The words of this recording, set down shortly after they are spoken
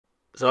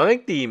So I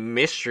think the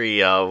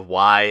mystery of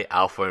why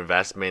Alpha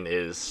Investment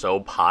is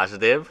so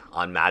positive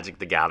on Magic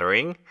the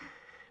Gathering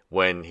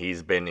when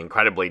he's been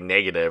incredibly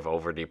negative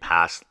over the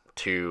past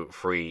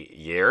 2-3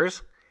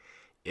 years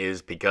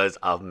is because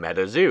of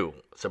MetaZoo.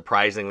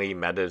 Surprisingly,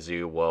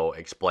 MetaZoo will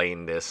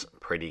explain this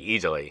pretty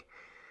easily.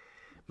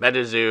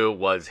 MetaZoo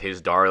was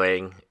his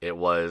darling. It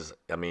was,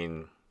 I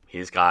mean,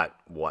 he's got,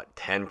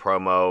 10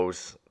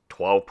 promos,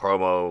 12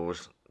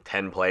 promos,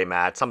 10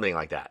 playmats, something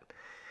like that.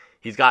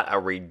 He's got a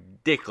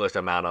ridiculous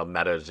amount of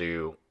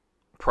MetaZoo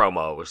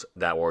promos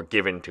that were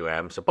given to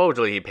him.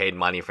 Supposedly, he paid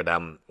money for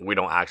them. We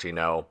don't actually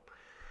know.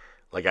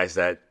 Like I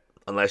said,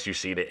 unless you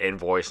see the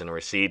invoice and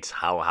receipts,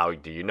 how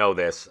do you know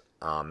this?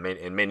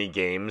 In many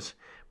games,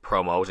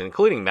 promos,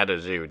 including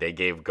MetaZoo, they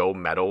gave Gold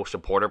Medal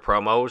supporter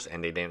promos,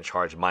 and they didn't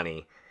charge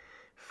money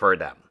for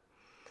them.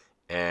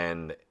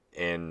 And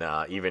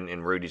even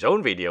in Rudy's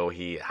own video,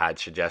 he had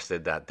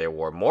suggested that there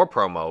were more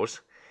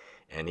promos,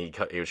 and he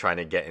was trying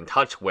to get in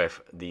touch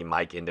with the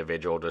Mike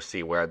individual to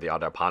see where the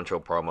other Poncho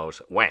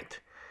promos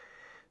went.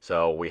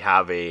 So we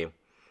have a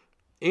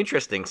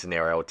interesting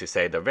scenario, to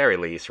say the very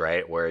least,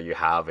 right, where you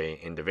have an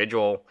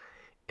individual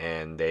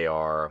and they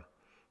are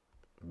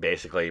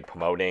basically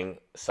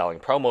selling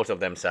promos of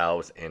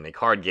themselves in a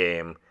card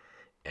game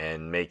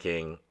and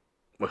making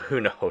who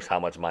knows how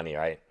much money,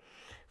 right,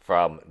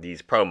 from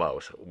these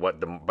promos. But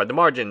the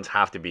margins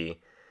have to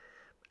be,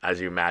 as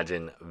you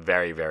imagine,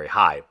 very, very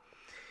high.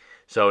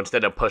 So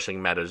instead of pushing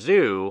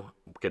MetaZoo,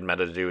 because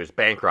MetaZoo is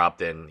bankrupt,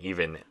 and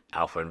even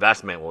Alpha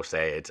Investment will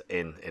say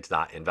it's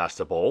not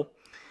investable,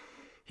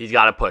 he's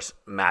got to push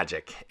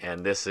Magic.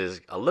 And this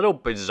is a little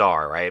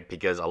bizarre, right?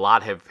 Because a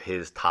lot of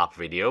his top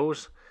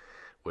videos,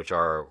 which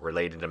are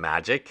related to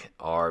Magic,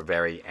 are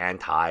very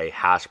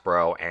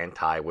anti-Hasbro,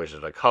 anti-Wizard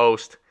of the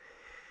Coast.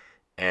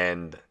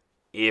 And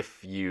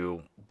if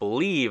you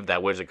believe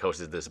that Wizard of the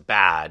Coast is this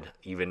bad,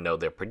 even though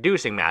they're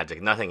producing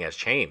Magic, nothing has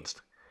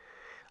changed.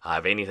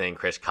 If anything,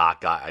 Chris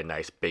Cock got a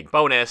nice big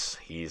bonus.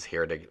 He's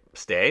here to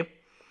stay.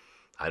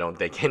 I don't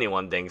think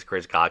anyone thinks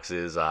Chris Cox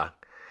is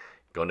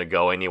going to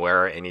go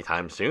anywhere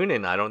anytime soon,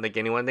 and I don't think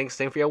anyone thinks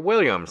Cynthia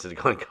Williams is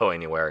going to go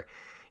anywhere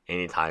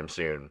anytime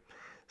soon.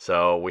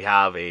 So we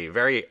have a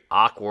very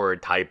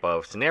awkward type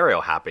of scenario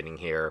happening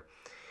here,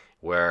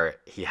 where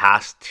he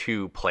has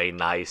to play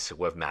nice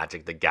with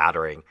Magic the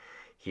Gathering.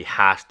 He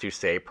has to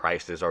say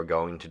prices are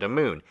going to the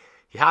moon.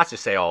 He has to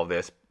say all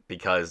this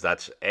because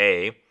that's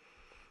A,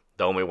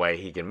 the only way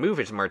he can move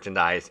his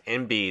merchandise,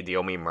 and B, the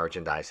only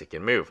merchandise he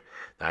can move.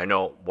 Now, I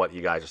know what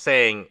you guys are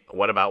saying.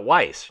 What about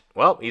Weiss?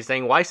 Well, he's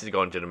saying Weiss is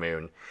going to the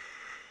moon.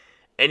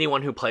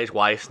 Anyone who plays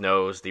Weiss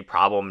knows the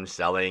problem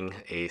selling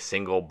a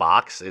single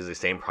box is the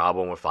same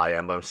problem with Fire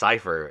Emblem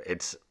Cipher.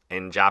 It's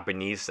in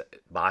Japanese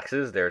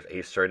boxes, there's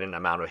a certain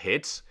amount of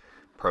hits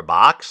per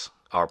box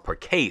or per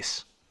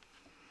case.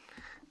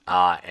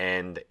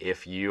 And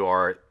if you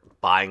are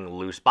buying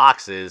loose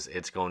boxes,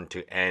 it's going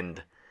to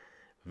end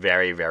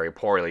very, very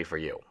poorly for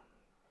you.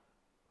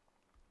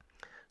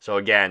 So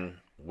again,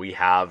 we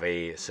have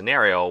a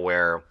scenario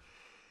where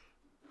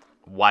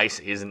Weiss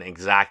isn't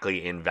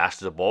exactly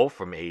investable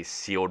from a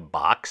sealed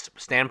box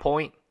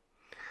standpoint,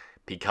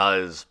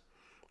 because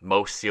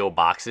most sealed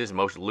boxes,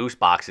 most loose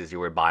boxes you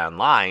would buy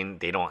online,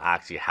 they don't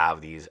actually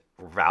have these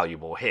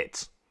valuable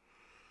hits.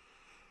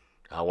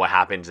 What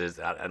happens is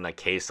that in a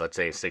case, let's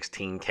say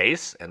 16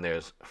 case, and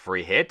there's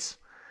free hits,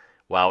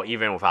 well,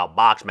 even without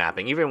box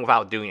mapping, even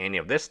without doing any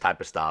of this type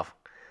of stuff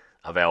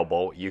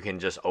available, you can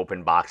just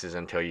open boxes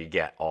until you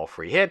get all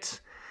free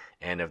hits.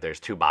 And if there's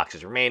 2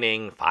 boxes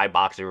remaining, 5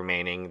 boxes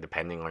remaining,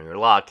 depending on your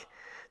luck,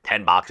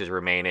 10 boxes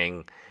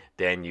remaining,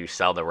 then you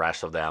sell the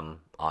rest of them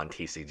on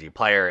TCG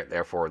Player.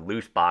 Therefore,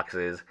 loose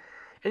boxes.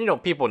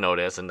 And, people know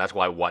this, and that's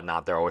why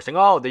Whatnot, they're always saying,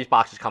 oh, these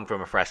boxes come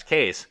from a fresh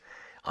case.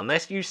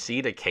 Unless you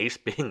see the case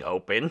being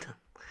opened,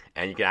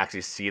 and you can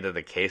actually see that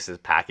the case is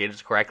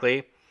packaged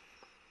correctly,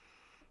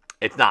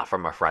 it's not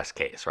from a fresh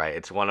case, right?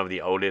 It's one of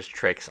the oldest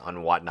tricks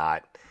on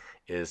Whatnot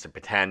is to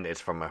pretend it's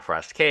from a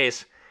fresh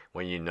case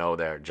when you know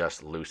they're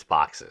just loose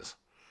boxes.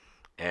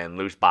 And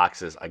loose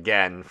boxes,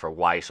 again, for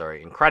Weiss are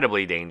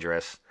incredibly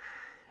dangerous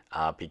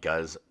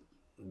because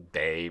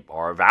they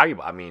are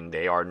valuable. I mean,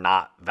 they are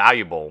not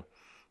valuable.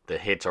 The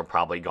hits are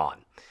probably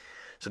gone.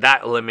 So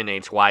that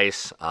eliminates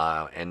Weiss.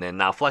 And then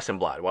now Flesh and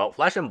Blood. Well,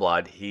 Flesh and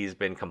Blood, he's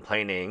been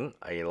complaining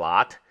a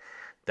lot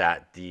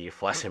that the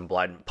Flesh and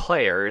Blood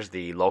players,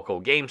 the local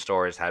game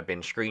stores, have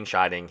been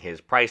screenshotting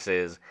his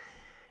prices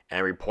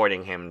and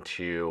reporting him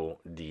to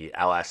the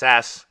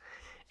LSS.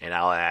 And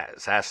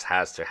LSS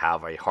has to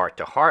have a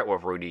heart-to-heart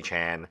with Rudy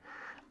Chan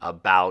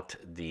about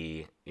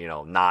the,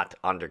 not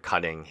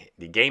undercutting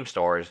the game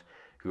stores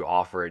who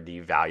offer the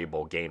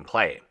valuable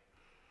gameplay.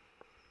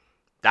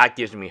 That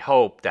gives me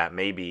hope that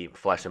maybe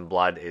Flesh and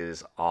Blood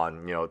is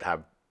on,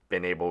 have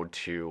been able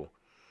to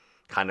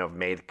kind of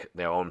make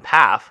their own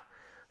path,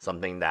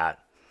 something that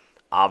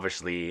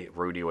obviously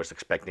Rudy was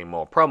expecting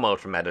more promos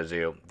from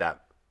MetaZoo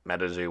that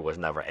MetaZoo was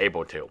never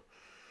able to.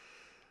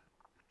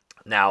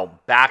 Now,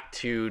 back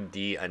to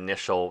the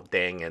initial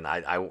thing, and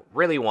I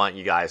really want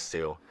you guys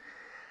to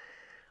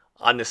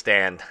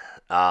understand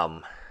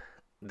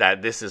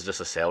that this is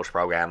just a sales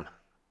program.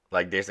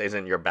 Like, this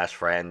isn't your best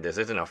friend. This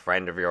isn't a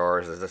friend of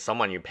yours. This is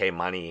someone you pay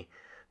money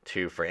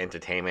to for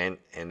entertainment,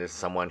 and this is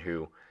someone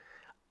who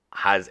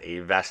has a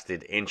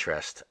vested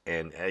interest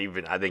in,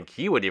 even I think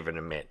he would even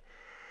admit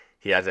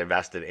he has a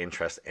vested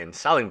interest in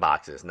selling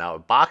boxes. Now,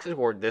 if boxes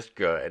were this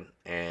good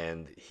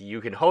and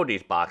you can hold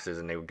these boxes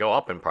and they would go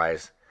up in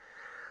price,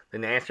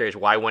 then the answer is,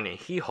 why wouldn't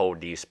he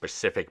hold these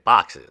specific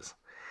boxes?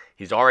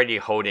 He's already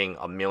holding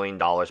 $1 million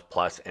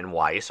plus in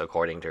Weiss,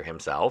 according to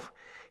himself.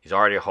 He's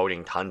already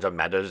holding tons of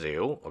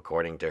MetaZoo,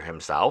 according to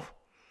himself.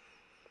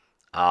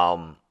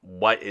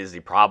 What is the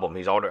problem?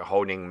 He's already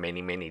holding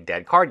many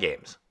dead card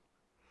games.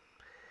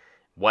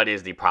 What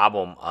is the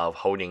problem of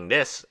holding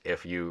this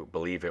if you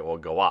believe it will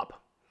go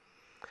up?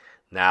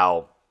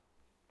 Now,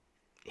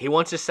 he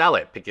wants to sell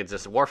it because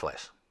it's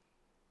worthless.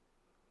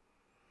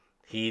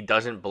 He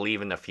doesn't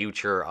believe in the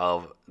future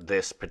of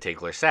this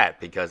particular set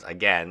because,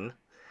 again,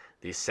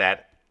 the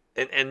set,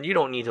 and you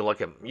don't need to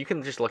look at, you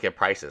can just look at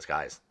prices,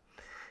 guys.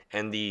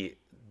 And the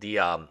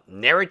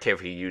narrative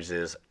he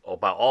uses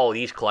about all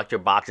these collector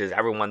boxes,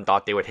 everyone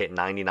thought they would hit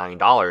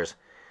 $99.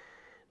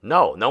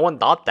 No one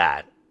thought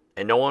that.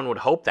 And no one would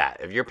hope that.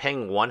 If you're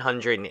paying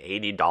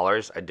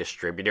 $180 a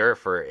distributor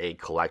for a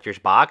collector's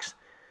box,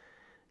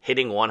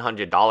 hitting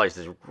 $100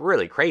 is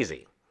really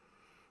crazy.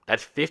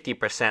 That's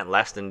 50%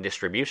 less than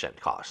distribution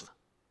cost.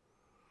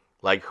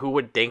 Like, who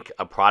would think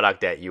a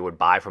product that you would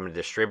buy from a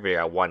distributor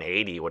at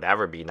 $180 would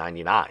ever be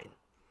 $99?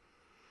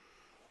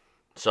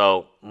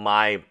 So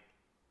my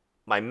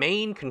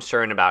main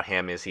concern about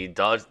him is he's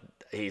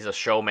a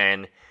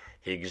showman.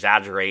 He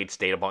exaggerates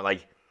data points.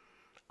 Like,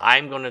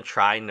 I'm going to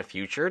try in the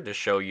future to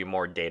show you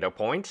more data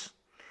points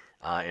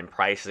in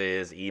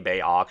prices,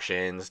 eBay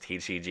auctions,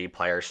 TCG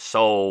players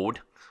sold.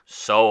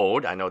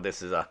 I know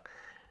this is a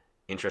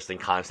interesting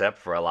concept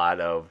for a lot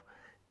of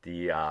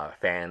the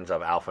fans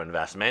of alpha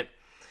investment,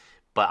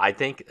 but I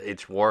think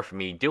it's worth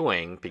me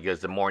doing because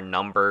the more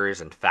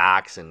numbers and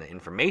facts and the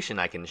information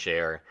I can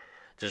share,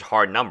 just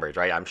hard numbers,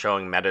 right? I'm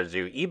showing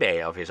MetaZoo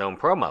eBay of his own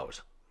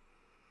promos.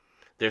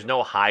 There's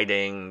no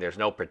hiding, there's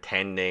no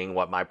pretending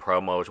what my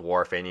promo is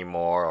worth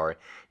anymore, or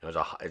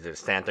is it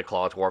Santa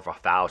Claus worth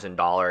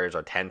 $1,000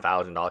 or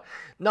 $10,000?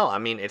 No, I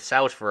mean, it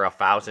sells for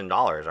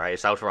 $1,000, right? It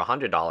sells for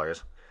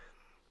 $100.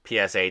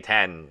 PSA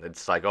 10,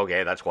 it's like,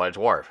 okay, that's what it's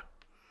worth.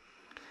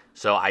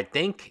 So I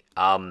think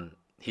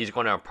he's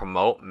going to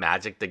promote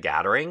Magic the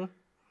Gathering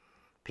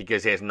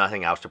because he has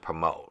nothing else to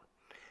promote.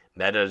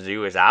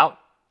 MetaZoo is out.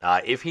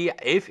 If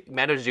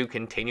MetaZoo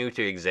continues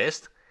to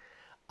exist,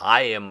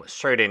 I am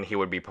certain he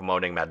would be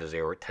promoting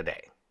MetaZoo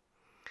today.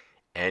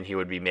 And he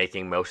would be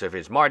making most of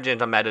his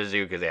margins on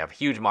MetaZoo because they have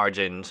huge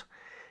margins.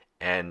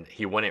 And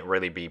he wouldn't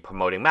really be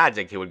promoting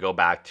Magic. He would go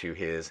back to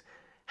his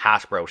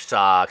Hasbro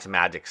sucks,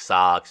 Magic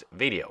sucks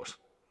videos.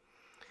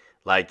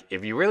 Like,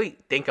 if you really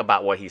think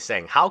about what he's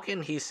saying, how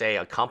can he say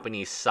a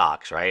company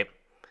sucks, right?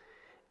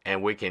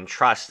 And we can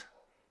trust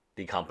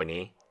the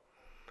company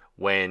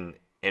when,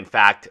 in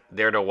fact,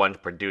 they're the ones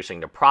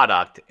producing the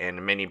product, and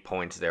at many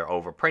points they're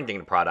overprinting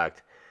the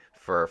product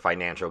for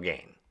financial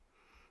gain,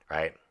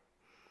 right?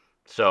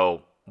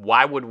 So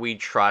why would we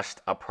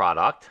trust a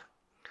product?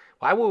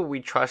 Why would we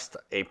trust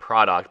a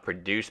product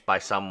produced by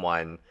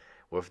someone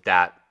with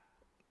that,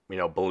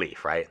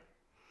 belief, right?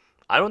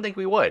 I don't think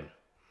we would.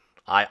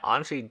 I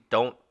honestly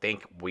don't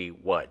think we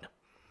would.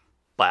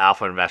 But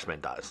Alpha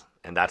Investment does,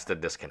 and that's the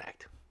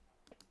disconnect.